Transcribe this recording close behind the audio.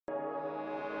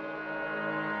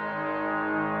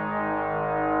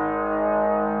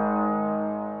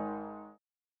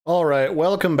Alright,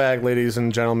 welcome back ladies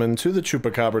and gentlemen to the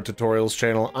Chupacabra tutorials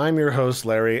channel. I'm your host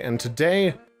Larry, and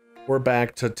today we're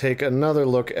back to take another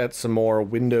look at some more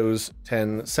Windows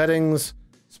 10 settings,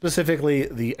 specifically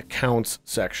the accounts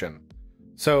section.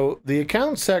 So the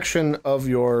accounts section of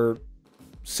your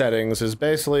settings is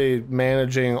basically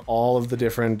managing all of the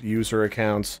different user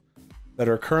accounts that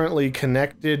are currently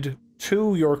connected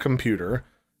to your computer.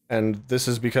 And this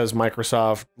is because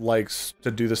Microsoft likes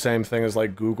to do the same thing as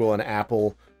like Google and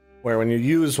Apple, where when you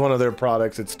use one of their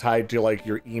products, it's tied to like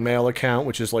your email account,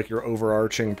 which is like your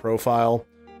overarching profile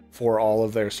for all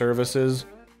of their services.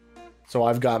 So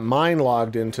I've got mine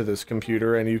logged into this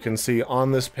computer, and you can see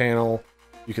on this panel,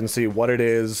 you can see what it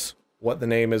is, what the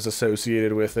name is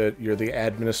associated with it. You're the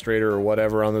administrator or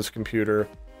whatever on this computer.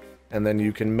 And then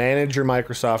you can manage your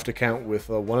Microsoft account with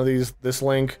one of this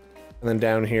link. And then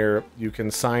down here, you can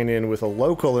sign in with a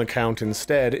local account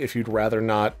instead if you'd rather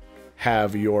not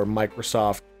have your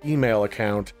Microsoft email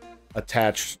account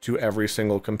attached to every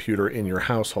single computer in your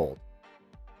household.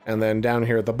 And then down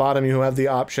here at the bottom, you have the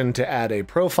option to add a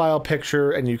profile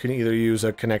picture, and you can either use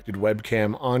a connected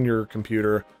webcam on your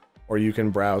computer, or you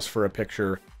can browse for a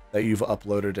picture that you've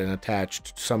uploaded and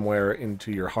attached somewhere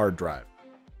into your hard drive.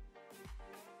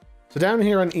 So down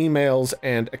here on emails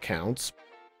and accounts,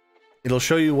 it'll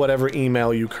show you whatever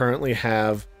email you currently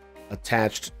have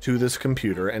attached to this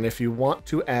computer, and if you want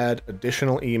to add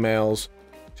additional emails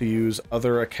to use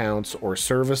other accounts or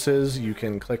services, you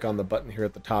can click on the button here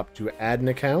at the top to add an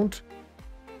account.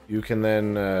 You can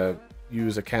then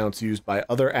use accounts used by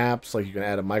other apps, like you can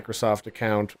add a Microsoft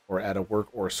account or add a work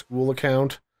or school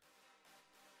account.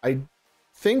 I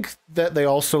think that they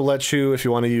also let you, if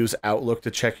you want to use Outlook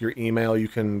to check your email, you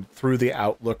can, through the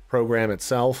Outlook program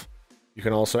itself. You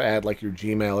can also add like your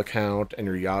Gmail account and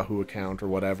your Yahoo account or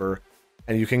whatever,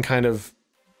 and you can kind of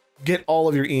get all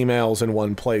of your emails in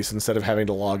one place instead of having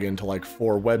to log into like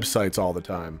 4 websites all the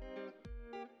time.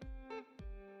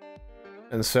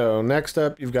 And so next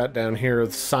up, you've got down here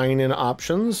the sign-in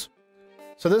options.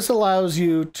 So this allows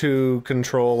you to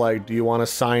control, like, do you want to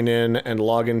sign in and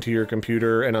log into your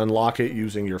computer and unlock it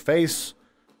using your face?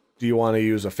 Do you want to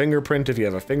use a fingerprint if you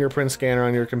have a fingerprint scanner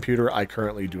on your computer? I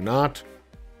currently do not.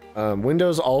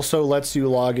 Windows also lets you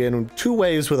log in 2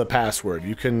 ways with a password.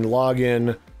 You can log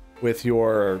in with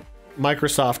your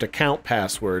Microsoft account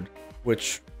password,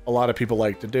 which a lot of people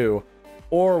like to do,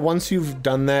 or once you've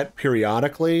done that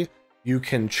periodically, you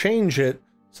can change it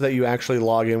so that you actually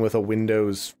log in with a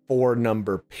Windows 4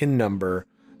 number PIN number,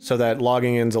 so that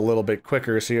logging in's a little bit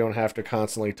quicker, so you don't have to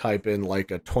constantly type in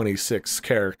like a 26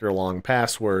 character long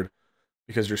password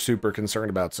because you're super concerned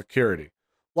about security.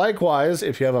 Likewise,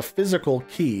 if you have a physical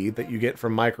key that you get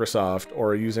from Microsoft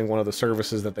or using one of the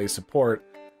services that they support,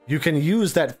 you can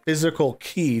use that physical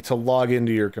key to log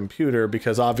into your computer,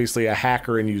 because obviously a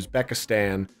hacker in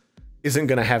Uzbekistan isn't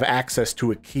going to have access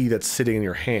to a key that's sitting in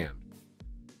your hand.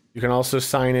 You can also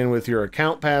sign in with your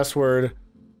account password,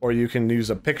 or you can use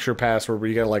a picture password where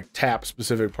you gotta like tap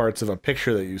specific parts of a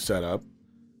picture that you set up.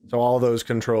 So all those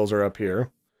controls are up here.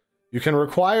 You can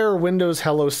require Windows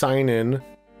Hello sign-in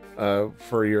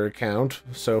for your account.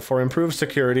 So for improved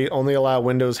security, only allow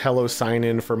Windows Hello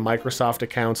sign-in for Microsoft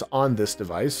accounts on this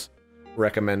device.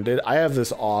 Recommended. I have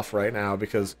this off right now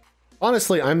because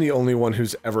honestly, I'm the only one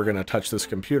who's ever going to touch this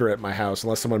computer at my house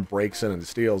unless someone breaks in and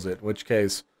steals it, in which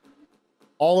case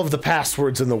all of the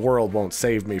passwords in the world won't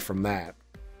save me from that.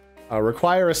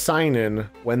 Require a sign-in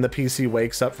when the PC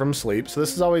wakes up from sleep. So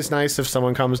this is always nice if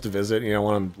someone comes to visit, you know,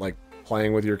 when I'm like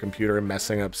playing with your computer and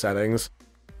messing up settings.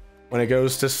 When it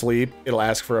goes to sleep, it'll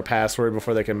ask for a password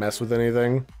before they can mess with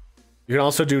anything. You can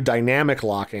also do dynamic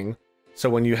locking. So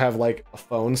when you have like a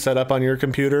phone set up on your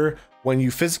computer, when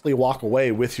you physically walk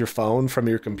away with your phone from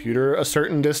your computer a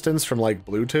certain distance from like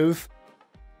Bluetooth,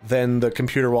 then the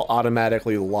computer will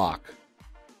automatically lock.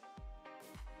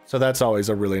 So that's always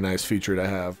a really nice feature to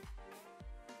have.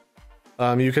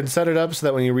 You can set it up so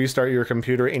that when you restart your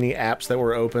computer, any apps that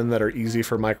were open that are easy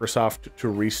for Microsoft to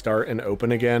restart and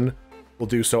open again will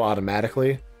do so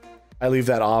automatically. I leave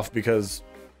that off because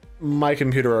my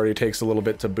computer already takes a little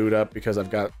bit to boot up because I've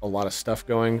got a lot of stuff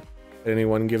going at any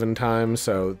one given time,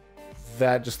 so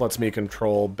that just lets me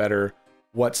control better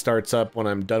what starts up when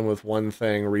I'm done with one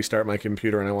thing, restart my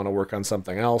computer, and I want to work on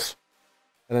something else.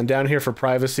 And then down here for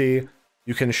privacy,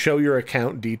 you can show your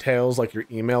account details like your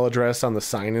email address on the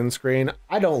sign-in screen.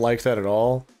 I don't like that at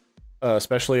all,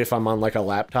 especially if I'm on like a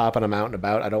laptop and I'm out and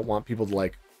about. I don't want people to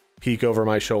like peek over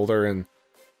my shoulder and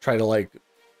try to like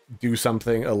do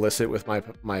something illicit with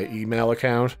my email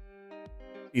account.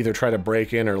 Either try to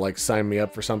break in or like sign me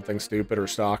up for something stupid or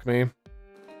stalk me.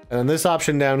 And then this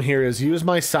option down here is use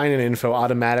my sign-in info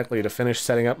automatically to finish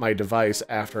setting up my device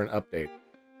after an update.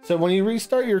 So when you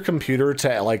restart your computer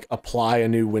to like apply a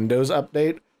new Windows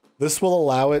update, this will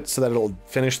allow it so that it'll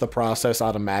finish the process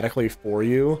automatically for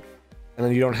you. And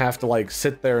then you don't have to like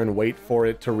sit there and wait for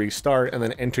it to restart and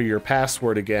then enter your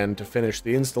password again to finish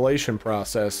the installation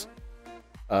process.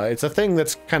 It's a thing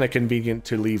that's kind of convenient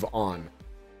to leave on.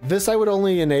 This I would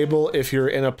only enable if you're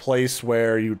in a place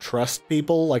where you trust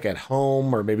people, like at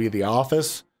home or maybe the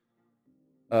office.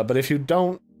 But if you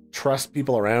don't trust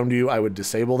people around you, I would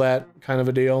disable that kind of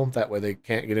a deal. That way they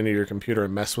can't get into your computer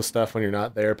and mess with stuff when you're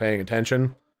not there paying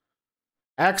attention.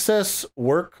 Access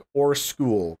work or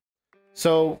school.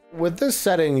 So with this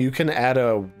setting, you can add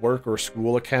a work or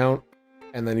school account,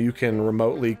 and then you can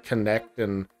remotely connect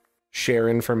and share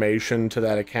information to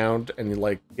that account and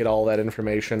like get all that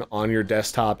information on your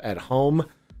desktop at home.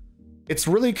 It's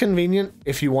really convenient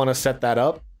if you want to set that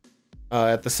up.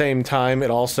 At the same time,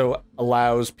 it also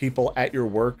allows people at your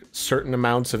work certain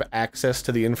amounts of access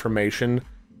to the information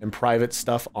and private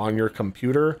stuff on your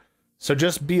computer. So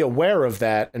just be aware of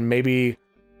that and maybe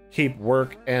keep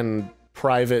work and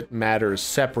private matters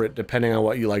separate depending on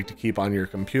what you like to keep on your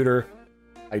computer.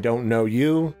 I don't know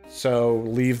you, so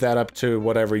leave that up to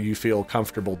whatever you feel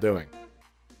comfortable doing.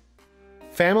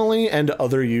 Family and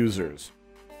other users.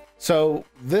 So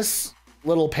this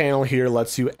little panel here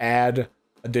lets you add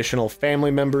additional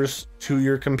family members to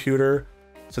your computer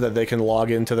so that they can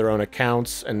log into their own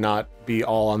accounts and not be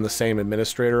all on the same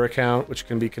administrator account, which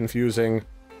can be confusing.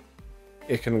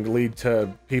 It can lead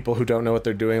to people who don't know what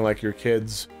they're doing, like your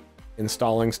kids,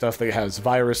 installing stuff that has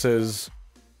viruses.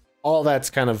 All that's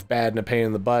kind of bad and a pain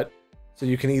in the butt. So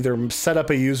you can either set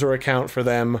up a user account for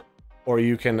them, or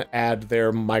you can add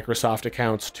their Microsoft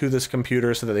accounts to this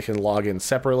computer so that they can log in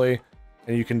separately,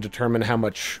 and you can determine how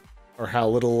much or how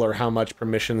little or how much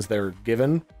permissions they're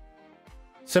given.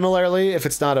 Similarly, if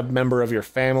it's not a member of your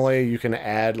family, you can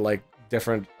add like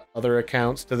different other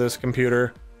accounts to this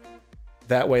computer.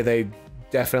 That way they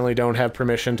definitely don't have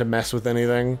permission to mess with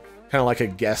anything, kind of like a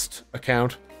guest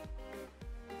account.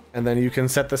 And then you can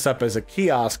set this up as a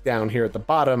kiosk down here at the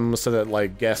bottom so that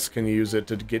like guests can use it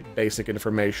to get basic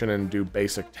information and do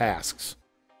basic tasks,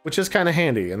 which is kind of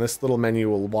handy, and this little menu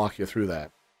will walk you through that.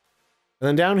 And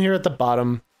then down here at the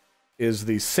bottom is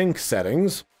the sync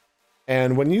settings.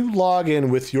 And when you log in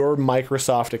with your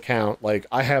Microsoft account, like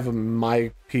I have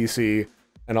my PC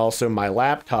and also my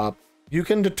laptop, you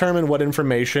can determine what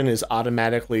information is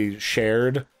automatically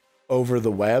shared over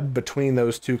the web between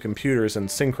those two computers and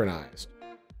synchronized.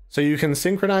 So you can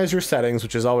synchronize your settings,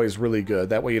 which is always really good.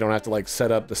 That way you don't have to like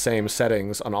set up the same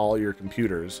settings on all your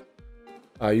computers.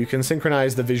 You can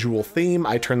synchronize the visual theme.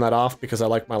 I turn that off because I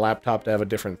like my laptop to have a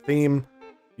different theme.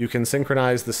 You can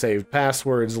synchronize the saved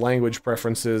passwords, language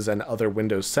preferences, and other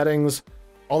Windows settings.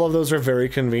 All of those are very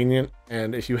convenient,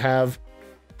 and if you have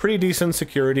pretty decent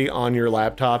security on your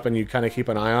laptop and you kind of keep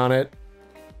an eye on it,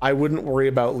 I wouldn't worry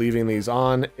about leaving these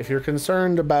on. If you're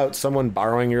concerned about someone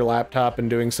borrowing your laptop and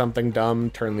doing something dumb,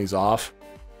 turn these off.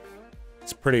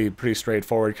 It's pretty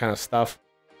straightforward kind of stuff.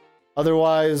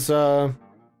 Otherwise,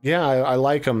 yeah, I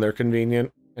like them. They're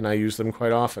convenient, and I use them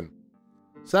quite often.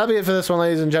 So that'll be it for this one,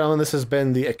 ladies and gentlemen. This has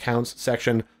been the accounts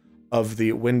section of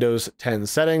the Windows 10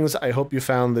 settings. I hope you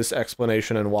found this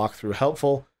explanation and walkthrough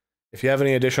helpful. If you have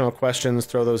any additional questions,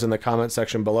 throw those in the comment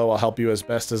section below. I'll help you as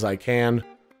best as I can.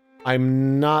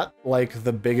 I'm not like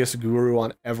the biggest guru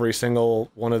on every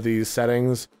single one of these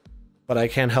settings, but I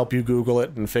can help you Google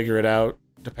it and figure it out,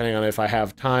 depending on if I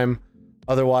have time.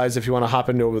 Otherwise, if you want to hop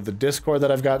into the Discord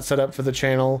that I've got set up for the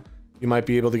channel, you might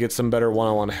be able to get some better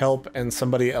one-on-one help, and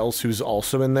somebody else who's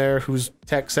also in there who's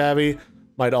tech savvy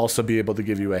might also be able to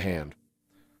give you a hand.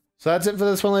 So that's it for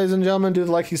this one, ladies and gentlemen. Do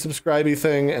the likey, subscribey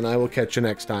thing, and I will catch you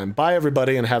next time. Bye,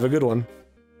 everybody, and have a good one.